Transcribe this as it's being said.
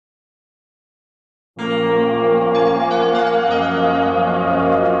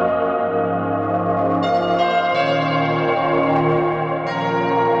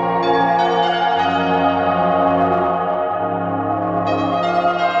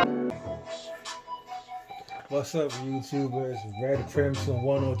What's up, YouTubers? Red Crimson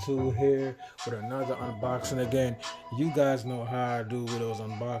 102 here with another unboxing again. You guys know how I do with those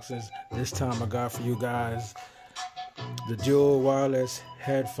unboxings. This time I got for you guys the dual wireless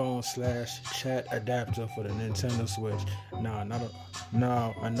headphone / chat adapter for the Nintendo Switch.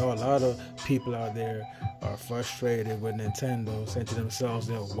 Now, I know a lot of people out there are frustrated with Nintendo, saying to themselves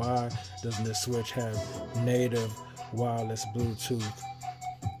that why doesn't the Switch have native wireless Bluetooth?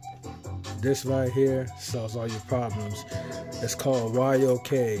 This right here solves all your problems. It's called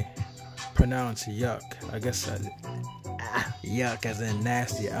YOK, pronounced yuck. I guess yuck as in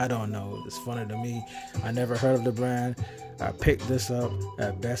nasty. I don't know. It's funny to me. I never heard of the brand. I picked this up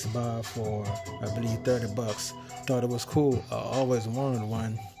at Best Buy for, I believe, $30. Thought it was cool. I always wanted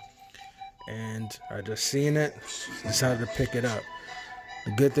one. And I just seen it, decided to pick it up.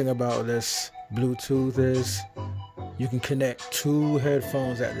 The good thing about this Bluetooth is you can connect two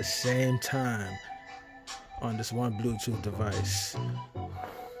headphones at the same time on this one Bluetooth device.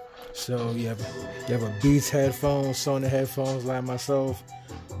 So you have a Beats headphones, Sony headphones like myself.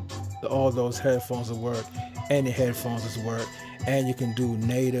 All those headphones will work. Any headphones will work. And you can do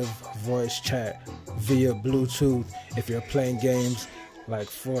native voice chat via Bluetooth if you're playing games like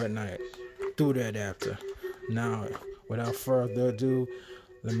Fortnite through the adapter. Now, without further ado,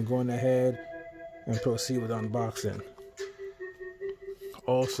 let me go on ahead and proceed with unboxing.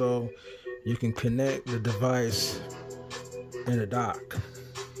 Also, you can connect the device in a dock,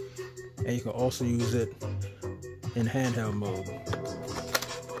 and you can also use it in handheld mode.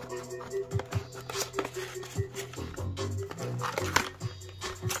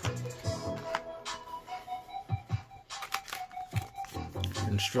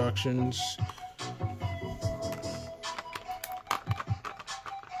 Instructions.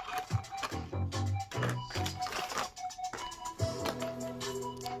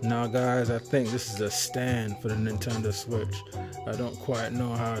 Now guys, I think this is a stand for the Nintendo Switch. I don't quite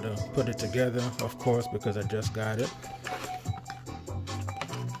know how to put it together, of course, because I just got it.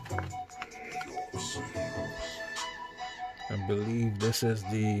 I believe this is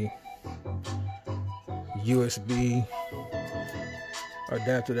the USB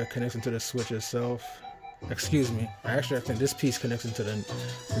adapter that connects into the Switch itself. Excuse me, I think this piece connects into the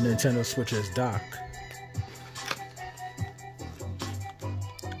Nintendo Switch's dock.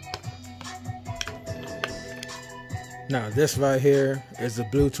 Now this right here is the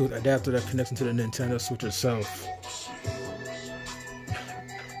Bluetooth adapter that connects into the Nintendo Switch itself.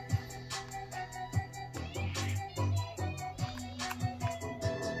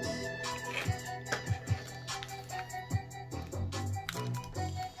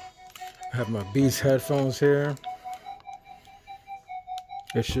 I have my Beats headphones here.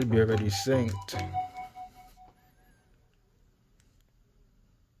 It should be already synced.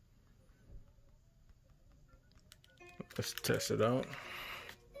 Let's test it out.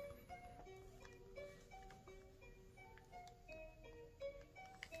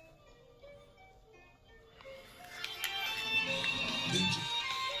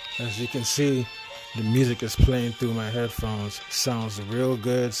 As you can see, the music is playing through my headphones. Sounds real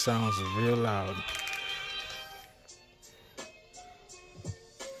good, sounds real loud.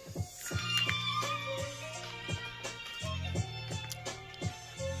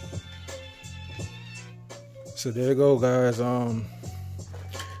 So there you go, guys. The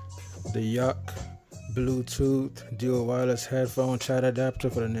YOK Bluetooth dual wireless headphone chat adapter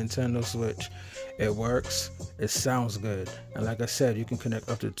for the Nintendo Switch. It works. It sounds good. And like I said, you can connect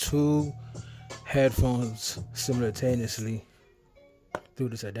up to two headphones simultaneously through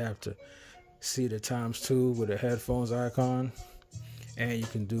this adapter. See the ×2 with the headphones icon, and you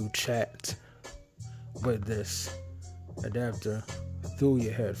can do chat with this adapter through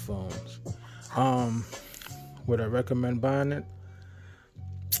your headphones. Would I recommend buying it?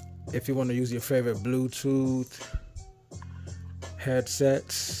 If you want to use your favorite Bluetooth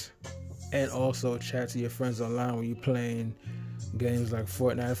headsets and also chat to your friends online when you're playing games like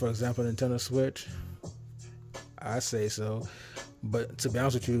Fortnite, for example, Nintendo Switch, I say so. But to be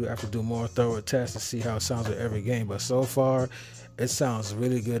honest with you, I have to do more thorough tests to see how it sounds with every game. But so far, it sounds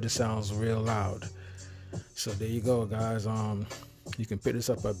really good. It sounds real loud. So there you go, guys. You can pick this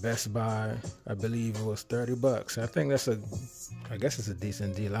up at Best Buy. I believe it was $30. I think I guess it's a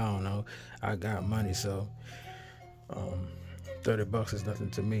decent deal. I don't know. I got money, so $30 is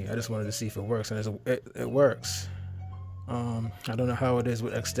nothing to me. I just wanted to see if it works, and it works. I don't know how it is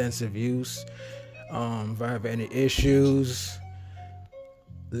with extensive use. If I have any issues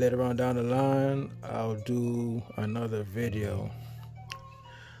later on down the line, I'll do another video.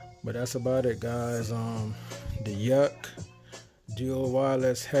 But that's about it, guys. The YOK dual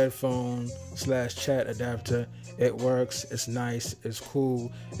wireless headphone / chat adapter. It works. It's nice. It's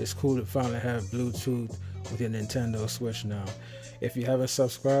cool. It's cool to finally have Bluetooth with your Nintendo Switch now. If you haven't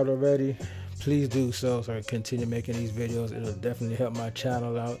subscribed already, please do so I can continue making these videos. It'll definitely help my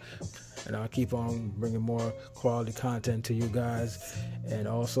channel out, and I'll keep on bringing more quality content to you guys. And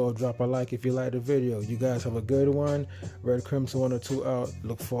also drop a like if you like the video. You guys have a good one. Red Crimson 102 out.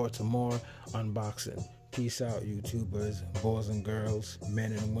 Look forward to more unboxing. Peace out, YouTubers, boys and girls,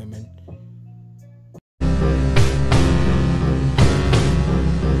 men and women.